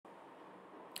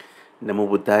Namo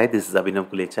Buddhaya, this is Abhinav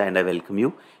Kulecha and I welcome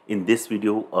you. In this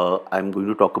video, I'm going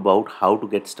to talk about how to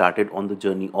get started on the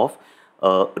journey of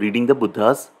reading the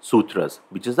Buddha's sutras,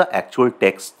 which is the actual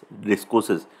text,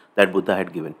 discourses that Buddha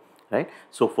had given, right?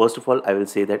 So first of all, I will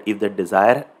say that if the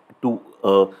desire to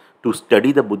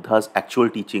study the Buddha's actual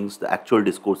teachings, the actual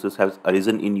discourses has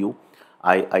arisen in you,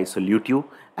 I salute you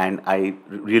and I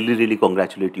really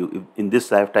congratulate you. If in this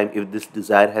lifetime, if this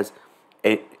desire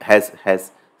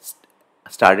has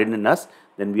started in us,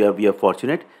 then we are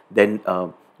fortunate. Then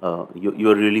you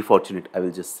are really fortunate, I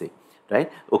will just say,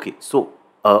 right? Okay, so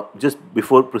just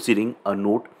before proceeding, a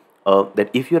note that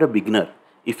if you're a beginner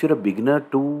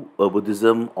to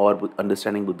Buddhism or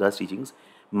understanding Buddha's teachings,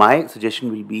 my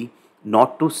suggestion will be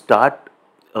not to start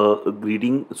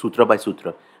reading sutra by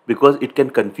sutra, because it can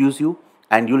confuse you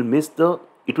and you'll miss the.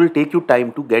 It will take you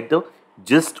time to get the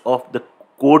gist of the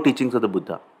core teachings of the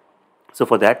Buddha. So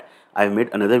for that, I have made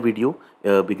another video,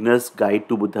 Beginner's Guide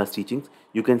to Buddha's Teachings.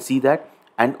 You can see that,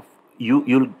 and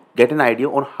you'll get an idea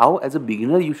on how, as a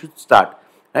beginner, you should start.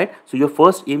 Right. So your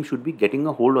first aim should be getting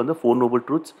a hold on the Four Noble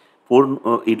Truths,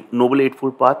 Noble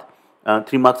Eightfold Path,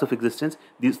 3 marks of existence,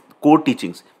 these core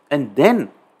teachings, and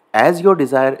then, as your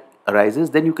desire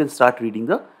arises, then you can start reading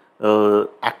the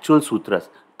actual sutras.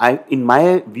 In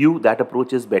my view, that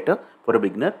approach is better for a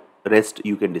beginner. Rest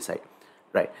you can decide.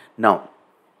 Right now.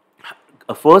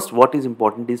 First, what is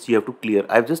important is you have to clear.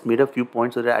 I've just made a few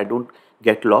points so that I don't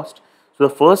get lost. So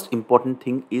the first important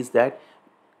thing is that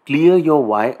clear your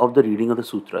why of the reading of the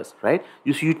sutras, right?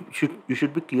 You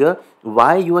should be clear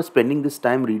why you are spending this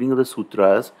time reading of the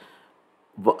sutras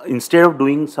instead of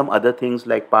doing some other things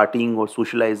like partying or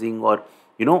socializing or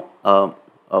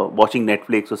watching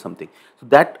Netflix or something. So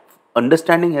that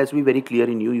understanding has to be very clear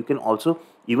in you. You can also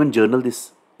even journal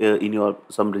this in your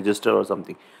some register or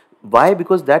something. Why?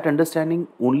 Because that understanding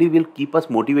only will keep us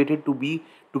motivated to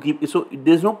keep. So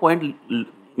there's no point,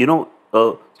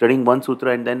 studying one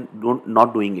sutra and then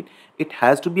not doing it. It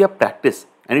has to be a practice,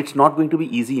 and it's not going to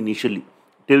be easy initially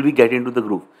till we get into the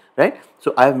groove, right?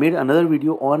 So I have made another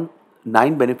video on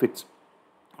 9 benefits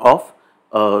of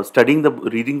reading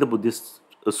the Buddhist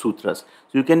sutras.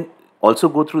 So you can also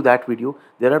go through that video.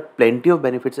 There are plenty of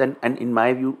benefits, and in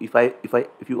my view,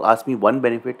 if you ask me one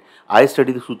benefit, I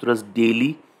study the sutras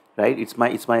daily. Right, it's my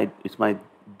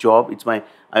job. It's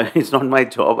not my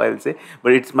job, I will say,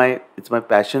 but it's my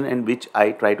passion, and which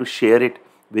I try to share it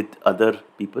with other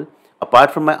people.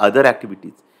 Apart from my other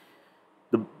activities,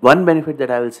 the one benefit that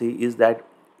I will say is that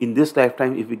in this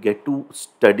lifetime, if we get to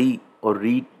study or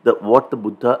read what the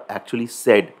Buddha actually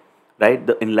said, right,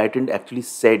 the enlightened actually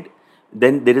said,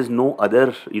 then there is no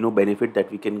other benefit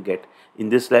that we can get in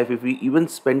this life. If we even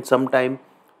spend some time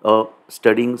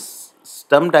studying,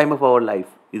 some time of our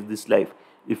life is this life,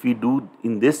 if we do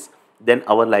in this, then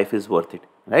our life is worth it,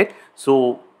 right?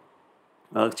 So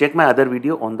check my other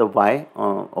video on the why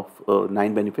of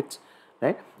 9 benefits,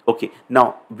 right? Okay,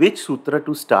 now which sutra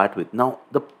to start with? Now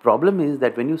the problem is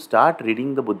that when you start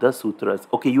reading the Buddha sutras,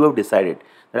 okay, you have decided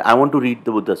that I want to read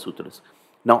the Buddha sutras.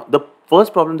 Now the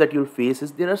first problem that you'll face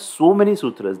is there are so many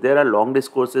sutras. There are long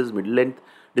discourses, middle length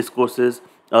discourses,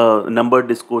 numbered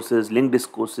discourses, linked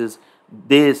discourses.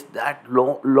 There's that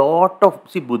lot of.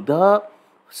 See, Buddha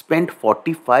spent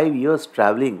 45 years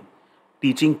traveling,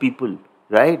 teaching people,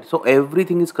 right? So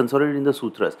everything is consolidated in the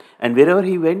sutras, and wherever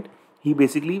he went, he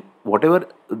basically, whatever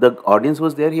the audience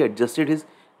was there, he adjusted his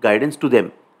guidance to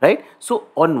them, right? So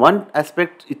on one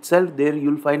aspect itself, there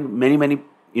you'll find many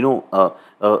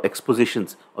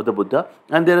expositions of the Buddha,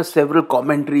 and there are several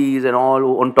commentaries and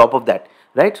all on top of that,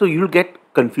 right? So you'll get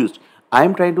confused. I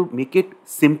am trying to make it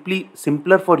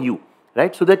simpler for you,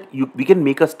 right? So that we can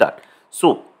make a start.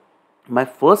 So my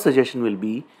first suggestion will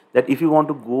be that if you want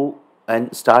to go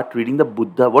and start reading the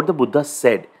Buddha, what the Buddha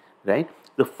said, right?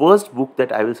 The first book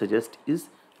that I will suggest is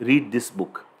read this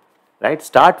book, right?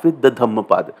 Start with the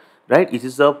Dhammapada, right? It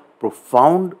is a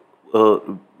profound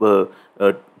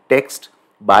text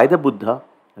by the Buddha,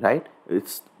 right?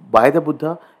 It's by the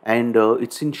Buddha, and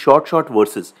it's in short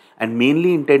verses, and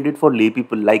mainly intended for lay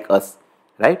people like us,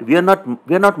 right? We are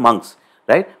not monks,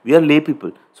 right? We are lay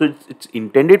people, so it's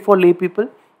intended for lay people.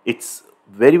 It's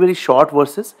very short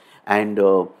verses, and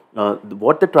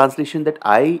what the translation that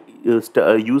I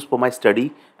use for my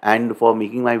study and for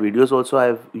making my videos also, I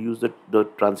have used the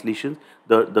translations.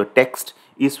 The text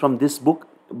is from this book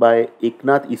by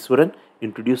Eknath Easwaran,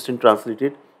 introduced and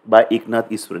translated by Eknath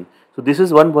Easwaran. So this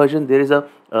is one version. There is a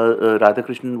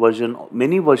Radhakrishnan version.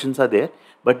 Many versions are there,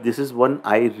 but this is one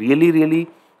I really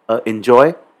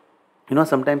enjoy.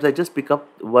 Sometimes I just pick up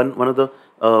one of the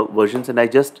versions, and I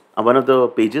just one of the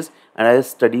pages, and I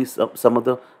just study some of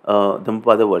the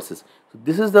Dhammapada verses. So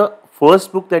this is the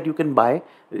first book that you can buy.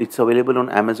 It's available on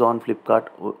Amazon, Flipkart,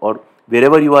 or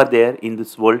wherever you are there in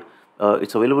this world.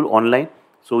 It's available online,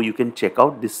 so you can check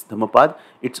out this Dhammapad.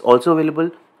 It's also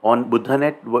available on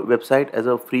Buddhanet website as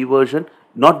a free version.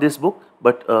 Not this book,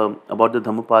 but about the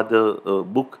Dhammapada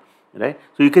book, right?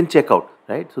 So you can check out,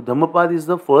 right? So Dhammapad is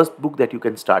the first book that you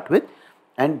can start with,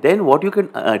 and then what you can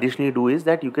additionally do is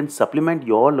that you can supplement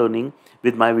your learning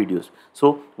with my videos.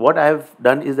 So what I have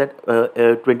done is that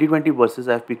 20 verses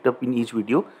I have picked up in each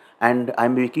video, and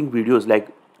I'm making videos like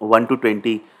 1 to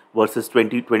 20 verses,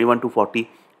 20, 21 to 40,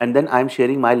 and then I'm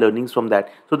sharing my learnings from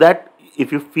that, so that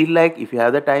if you feel like, if you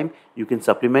have the time, you can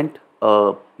supplement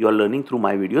your learning through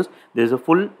my videos. There is a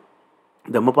full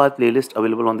Dhammapad playlist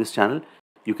available on this channel.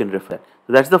 You can refer.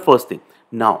 So that's the first thing.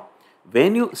 Now,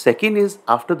 when you, second is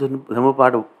after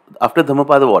Dhammapada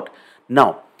what?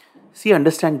 Now, see,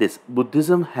 understand this.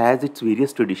 Buddhism has its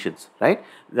various traditions, right?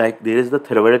 Like there is the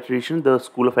Theravada tradition, the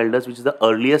school of elders, which is the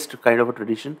earliest kind of a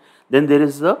tradition. Then there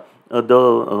is the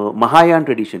Mahayana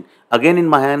tradition. Again, in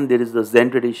Mahayana, there is the Zen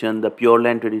tradition, the Pure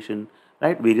Land tradition,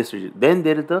 right? Various traditions. Then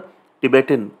there is the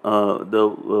Tibetan,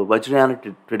 the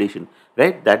Vajrayana tradition,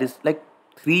 right? That is like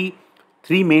three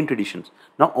main traditions.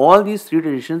 Now, all these three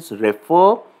traditions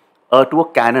refer to a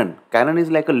canon. Canon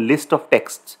is like a list of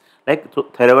texts. Like, so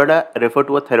Theravada refer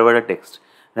to a Theravada text,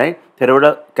 right?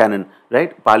 Theravada canon,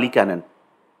 right? Pali canon.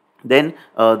 Then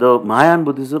the Mahayana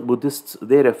Buddhists,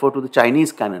 they refer to the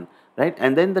Chinese canon, right?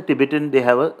 And then the Tibetan, they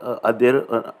have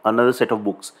another set of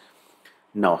books.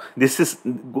 Now, this is,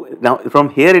 now from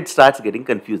here it starts getting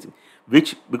confusing.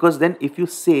 Because then if you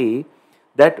say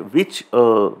that which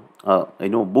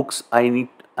books I need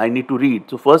to read,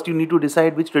 so first you need to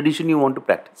decide which tradition you want to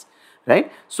practice,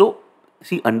 right? So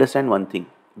see, understand one thing.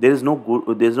 There is no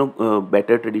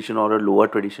better tradition or a lower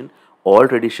tradition. All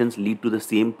traditions lead to the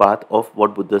same path of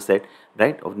what Buddha said,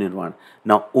 right, of nirvana.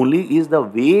 Now, only is the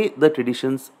way the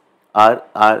traditions have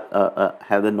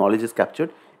the knowledge is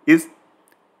captured is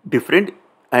different,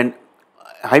 and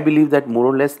I believe that more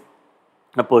or less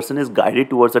a person is guided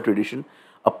towards a tradition.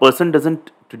 A person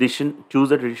doesn't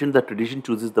choose a tradition, the tradition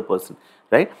chooses the person,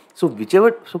 right? So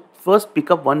first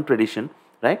pick up one tradition,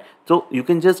 right? So you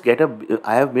can just get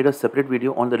I have made a separate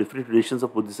video on the different traditions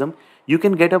of Buddhism. You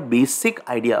can get a basic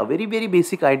idea, a very, very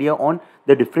basic idea on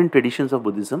the different traditions of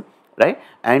Buddhism, right?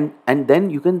 And then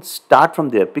you can start from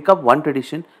there, pick up one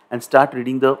tradition and start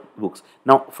reading the books.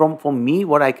 Now, from me,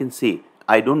 what I can say,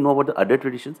 I don't know about the other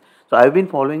traditions. So I've been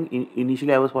following,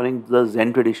 initially I was following the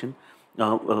Zen tradition,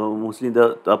 mostly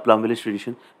the Plum Village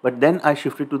tradition, but then I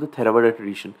shifted to the Theravada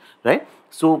tradition, right?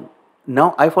 So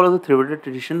now I follow the Theravada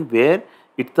tradition, where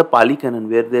it's the Pali canon,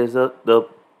 where there's the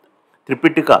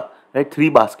Tripitaka, right? 3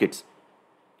 baskets,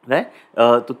 right?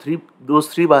 Those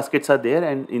three baskets are there,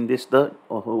 and in this the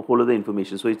whole of the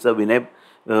information. So it's a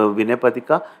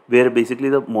Vinaypatika, where basically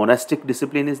the monastic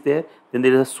discipline is there. Then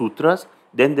there is a sutras.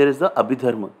 Then there is the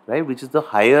Abhidharma, right, which is the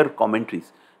higher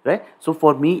commentaries, right? So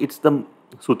for me, it's the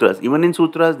sutras. Even in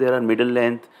sutras, there are middle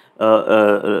length,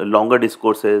 longer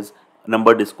discourses,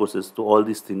 number discourses. So all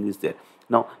these things is there.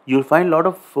 Now you'll find a lot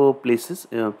of places,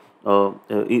 lot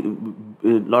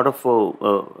of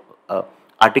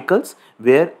articles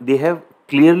where they have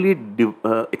clearly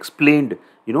explained,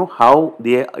 how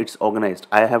it's organized.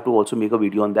 I have to also make a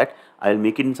video on that. I'll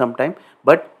make it in some time,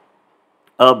 but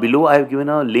below I have given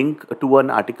a link to an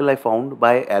article I found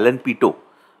by Alan Pito.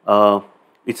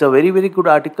 It's a very, very good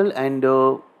article, and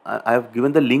I have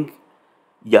given the link.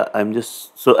 Yeah,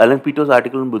 so Alan Pito's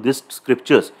article on Buddhist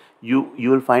scriptures, you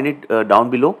will find it down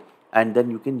below, and then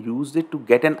you can use it to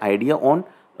get an idea on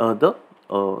the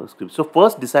script. So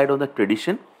first decide on the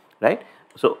tradition, right?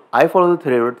 So I follow the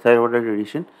Theravada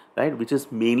tradition, right, which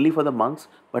is mainly for the monks,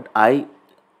 but I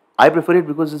prefer it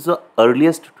because it's the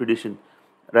earliest tradition,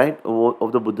 right,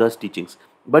 of the Buddha's teachings.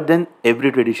 But then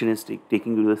every tradition is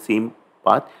taking you to the same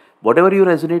path. Whatever you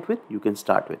resonate with, you can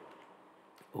start with.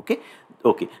 Okay.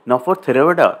 Now for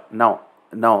Theravada, now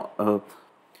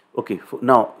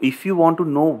if you want to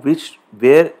know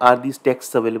where are these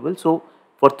texts available, so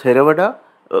for Theravada,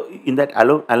 in that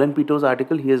Alan Pito's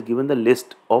article, he has given the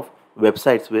list of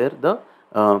websites where the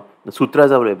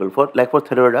sutras are available. For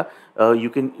Theravada, you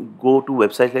can go to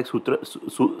websites like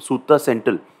Sutta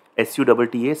Central,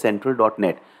 SUTTA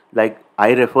central.net. Like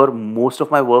I refer, most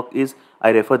of my work is,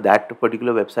 I refer that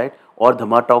particular website, or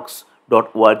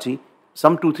dhammatalks.org.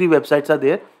 Some 2-3 websites are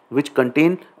there which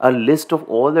contain a list of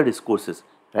all the discourses,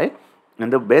 right?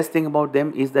 And the best thing about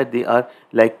them is that they are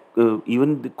like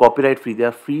even the copyright free. They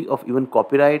are free of even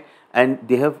copyright, and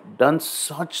they have done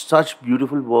such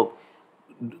beautiful work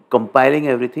compiling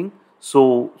everything.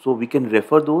 So we can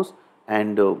refer those,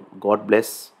 and God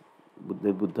bless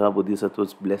the Buddha,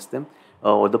 Bodhisattvas bless them,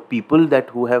 or the people that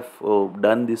who have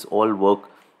done this all work,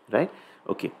 right?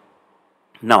 Okay.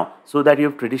 Now, so that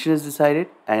your tradition is decided,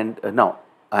 and now,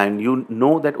 and you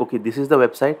know that okay, this is the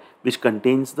website which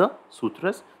contains the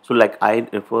sutras. So, like I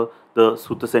refer the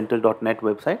sutracentral.net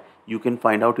website, you can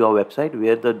find out your website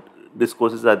where the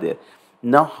discourses are there.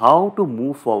 Now, how to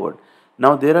move forward?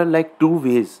 Now, there are like two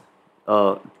ways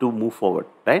to move forward,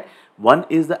 right? One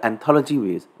is the anthology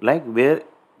ways, like where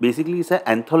basically it's an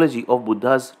anthology of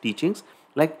Buddha's teachings,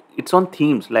 like it's on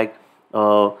themes like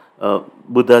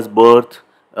Buddha's birth,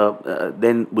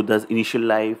 then Buddha's initial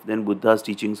life, then Buddha's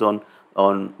teachings on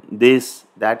this,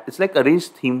 that. It's like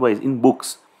arranged theme wise in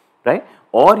books, right?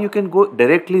 Or you can go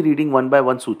directly reading one by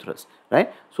one sutras,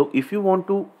 right? So if you want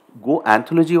to go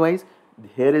anthology wise,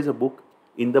 here is a book,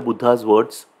 In the Buddha's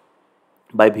Words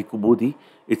by Bhikkhu Bodhi.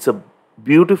 It's a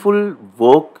beautiful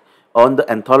work on the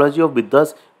anthology of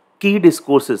Buddha's key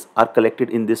discourses are collected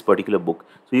in this particular book.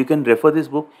 So you can refer this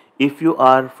book. If you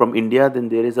are from India, then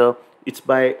there is it's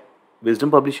by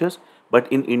Wisdom Publishers,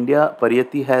 but in India,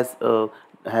 Pariyatti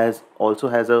has also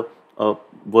has a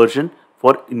version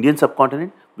for Indian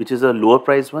subcontinent, which is a lower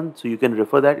price one. So you can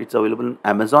refer that. It's available on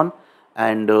Amazon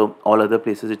and all other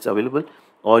places. It's available,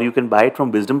 or you can buy it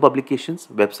from Wisdom Publications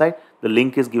website. The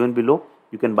link is given below.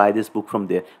 You can buy this book from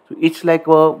there. So it's like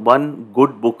one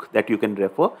good book that you can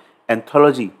refer.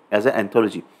 Anthology as an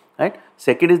anthology, right?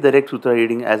 Second is direct sutra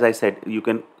reading. As I said, you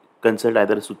can consult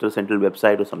either a Sutra Central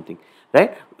website or something,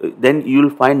 right? Then you will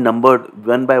find numbered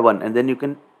one by one, and then you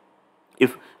can,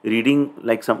 if reading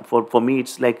like for me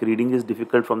it's like reading is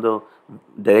difficult from the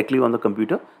directly on the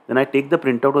computer, then I take the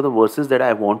printout of the verses that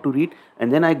I want to read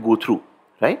and then I go through,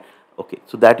 right? Okay,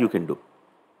 so that you can do,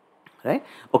 right?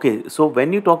 Okay, so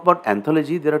when you talk about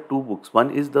anthology, there are two books.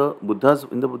 One is the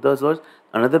In the Buddha's Words.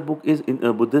 Another book is in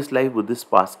Buddhist Life,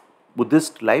 Buddhist Path,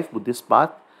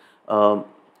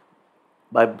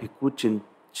 by Bhikkhu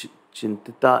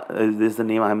Chintita. This is the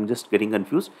name. I am just getting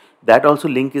confused. That also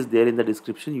link is there in the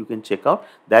description. You can check out.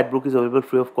 That book is available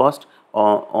free of cost.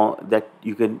 That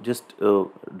you can just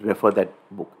refer that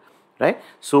book, right?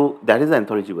 So that is the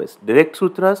anthology wise. Direct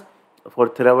sutras for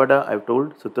Theravada, I've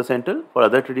told Sutra Central. For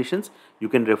other traditions, you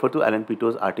can refer to Alan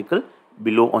Pito's article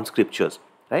below on scriptures,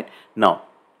 right? Now,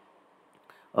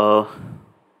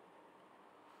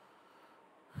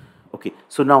 okay,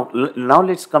 so now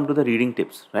let's come to the reading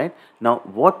tips, right? Now,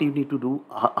 what you need to do,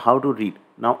 how to read.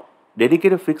 Now,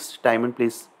 dedicate a fixed time and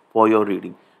place for your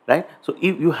reading, right? So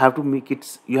if you have to make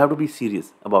it, you have to be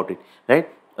serious about it, right?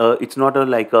 It's not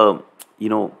like a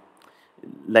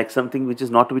like something which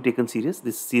is not to be taken serious.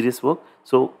 This serious work.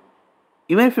 So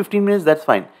even 15 minutes, that's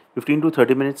fine. 15 to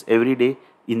 30 minutes every day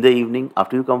in the evening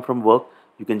after you come from work,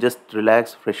 you can just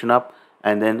relax, freshen up,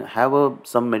 and then have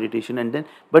some meditation, and then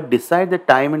but decide the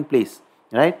time and place,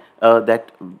 right?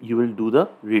 That you will do the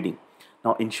reading.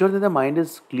 Now ensure that the mind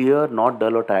is clear, not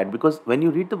dull or tired, because when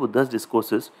you read the Buddha's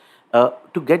discourses,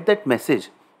 to get that message,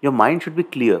 your mind should be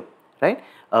clear, right?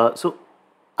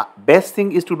 Best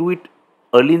thing is to do it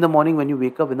early in the morning when you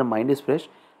wake up, when the mind is fresh.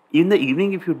 In the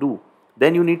evening, if you do,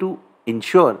 then you need to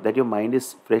ensure that your mind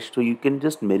is fresh, so you can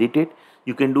just meditate.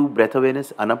 You can do breath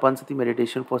awareness, anapanasati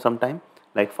meditation for some time,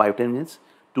 like 5-10 minutes,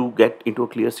 to get into a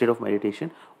clear state of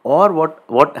meditation. Or what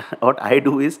I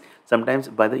do is, sometimes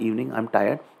by the evening I'm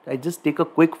tired, I just take a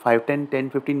quick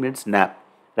 5-10-10-15 minutes nap,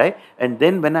 right? And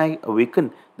then when I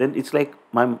awaken, then it's like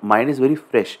my mind is very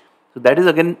fresh. So that is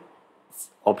again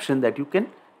option that you can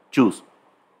choose.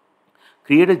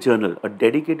 Create a journal, a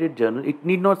dedicated journal. It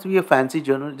need not be a fancy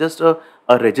journal, just a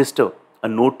register, a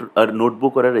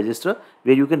notebook or a register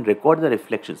where you can record the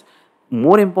reflections.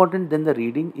 More important than the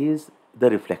reading is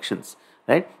the reflections,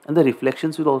 right? And the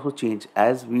reflections will also change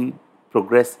as we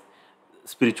progress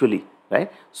spiritually,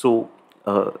 right? So,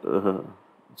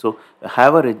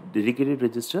 have a dedicated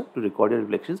register to record your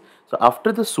reflections. So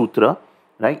after the sutra,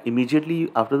 right?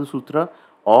 Immediately after the sutra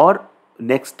or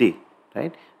next day,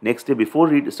 right? Next day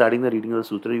before starting the reading of the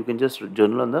sutra, you can just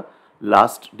journal on the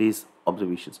last day's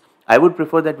observations. I would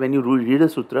prefer that when you read a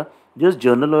sutra, just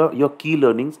journal your key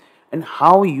learnings and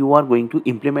how you are going to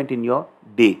implement in your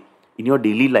day, in your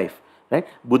daily life, right?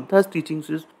 Buddha's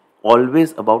teachings is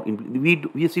always about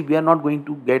we are not going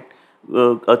to get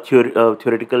a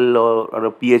theoretical or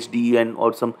a PhD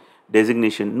or some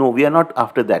designation. No, we are not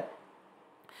after that.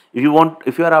 If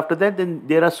you are after that, then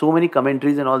there are so many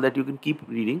commentaries and all that you can keep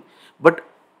reading. But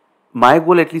my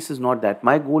goal at least is not that.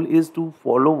 My goal is to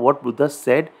follow what Buddha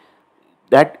said,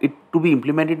 that it to be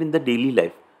implemented in the daily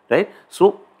life, right?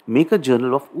 So make a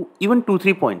journal of even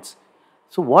 2-3 points.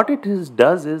 So what it is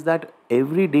does is that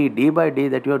every day, day by day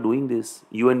that you are doing this,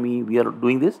 you and me, we are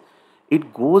doing this,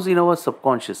 it goes in our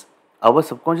subconscious. Our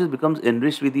subconscious becomes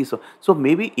enriched with these. So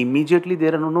maybe immediately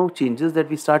there are no changes that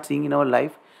we start seeing in our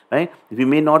life, right? We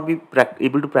may not be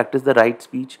able to practice the right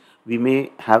speech. We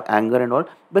may have anger and all,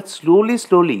 but slowly,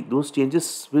 slowly, those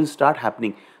changes will start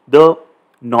happening. The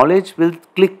knowledge will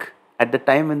click at the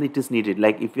time when it is needed.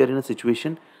 Like if you are in a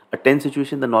situation, a tense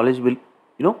situation, the knowledge will,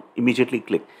 immediately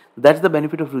click. That's the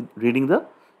benefit of reading the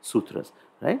sutras,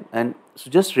 right? And so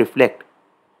just reflect.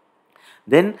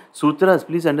 Then sutras,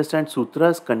 please understand,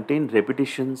 sutras contain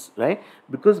repetitions, right?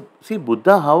 Because see,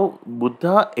 how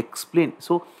Buddha explained.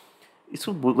 So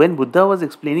when Buddha was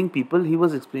explaining people, he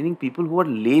was explaining people who are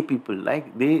lay people,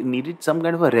 like they needed some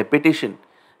kind of a repetition,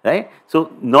 right?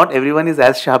 So not everyone is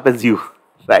as sharp as you,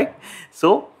 right?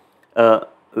 So uh,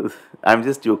 I'm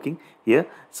just joking here.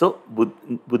 So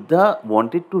Buddha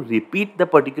wanted to repeat the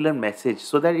particular message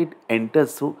so that it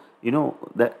enters. So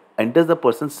that enters the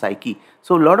person's psyche.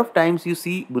 So a lot of times you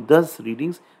see Buddha's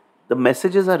readings, the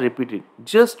messages are repeated.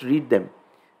 Just read them,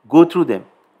 go through them,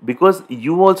 because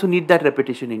you also need that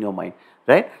repetition in your mind,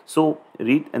 right? So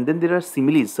read, and then there are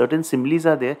similes. Certain similes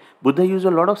are there. Buddha used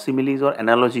a lot of similes or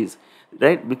analogies,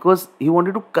 right? Because he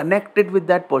wanted to connect it with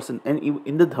that person. And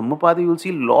in the Dhammapada you will see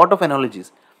a lot of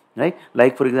analogies, right?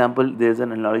 Like for example, there is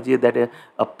an analogy that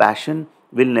a passion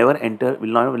will never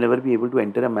be able to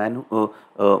enter a man,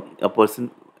 a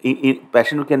person.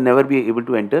 Passion can never be able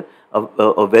to enter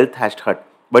a well thatched hut,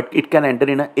 but it can enter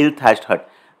in a ill thatched hut,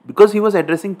 because he was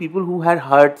addressing people who had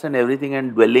huts and everything,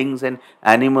 and dwellings and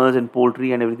animals and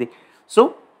poultry and everything.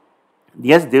 So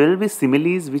yes, there will be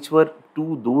similes which were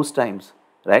to those times,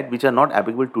 right, which are not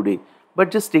applicable today, but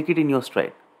just take it in your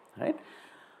stride, right?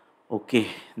 Okay,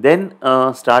 then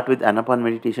start with Anapan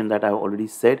meditation that I've already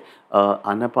said.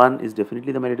 Anapan is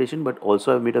definitely the meditation, but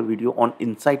also I've made a video on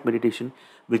insight meditation,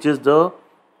 which is the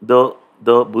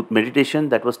meditation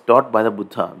that was taught by the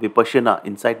Buddha, Vipassana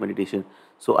insight meditation.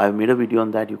 So I've made a video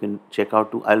on that. You can check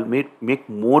out too. I'll make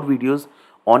more videos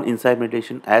on insight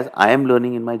meditation as I am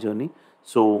learning in my journey.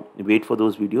 So wait for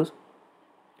those videos.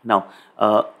 Now,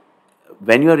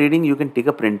 when you are reading, you can take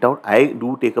a printout. I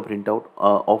do take a printout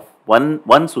of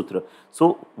one sutra.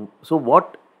 So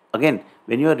what, again,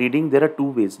 when you are reading, there are two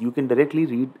ways. You can directly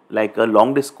read like a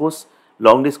long discourse.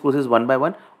 Long discourse is one by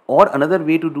one, or another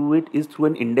way to do it is through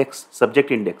an index,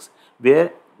 subject index,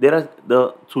 where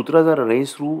the sutras are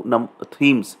arranged through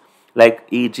themes like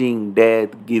aging, death,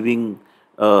 giving,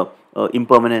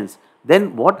 impermanence.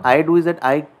 Then what I do is that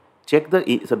I check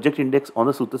the subject index on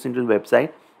the Sutra Central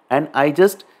website, and I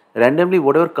just randomly,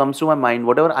 whatever comes to my mind,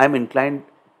 whatever I'm inclined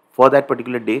for that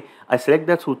particular day, I select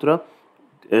that sutra,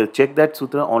 check that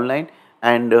sutra online,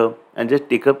 and just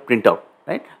take a printout,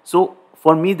 right? So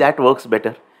for me that works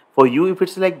better. For you, if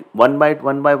it's like one by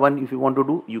one, if you want to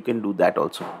do, you can do that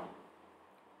also,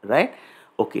 right?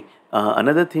 Okay.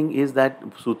 Another thing is that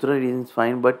sutra reading is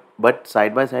fine, but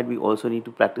side by side we also need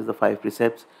to practice the 5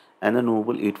 precepts and the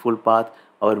noble eightfold path,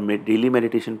 our daily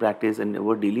meditation practice, and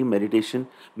our daily meditation,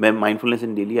 mindfulness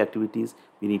and daily activities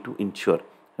we need to ensure,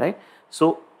 right?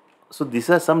 So these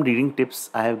are some reading tips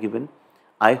I have given.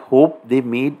 I hope they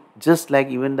made just like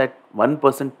even that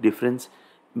 1% difference,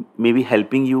 maybe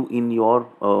helping you in your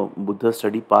Buddha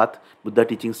study path, Buddha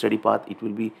teaching study path. It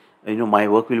will be, my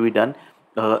work will be done.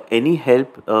 Any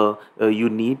help you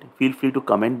need, feel free to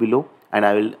comment below, and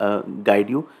I will guide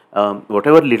you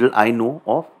whatever little I know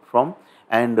of from.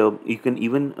 And you can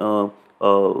even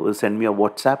send me a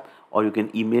WhatsApp, or you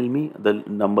can email me. The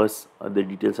numbers, the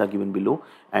details are given below.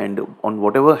 And on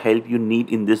whatever help you need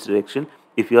in this direction,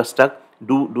 if you are stuck,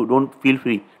 don't feel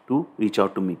free to reach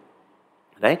out to me,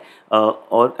 right?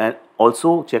 And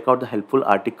also check out the helpful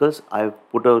articles. I've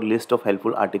put a list of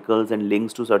helpful articles and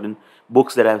links to certain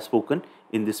books that I've spoken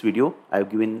in this video. I've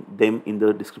given them in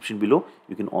the description below.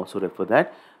 You can also refer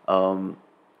that.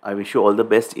 I wish you all the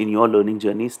best in your learning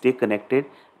journey. Stay connected,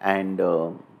 and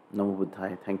Namo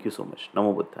Buddhaya. Thank you so much.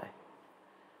 Namo Buddhaya.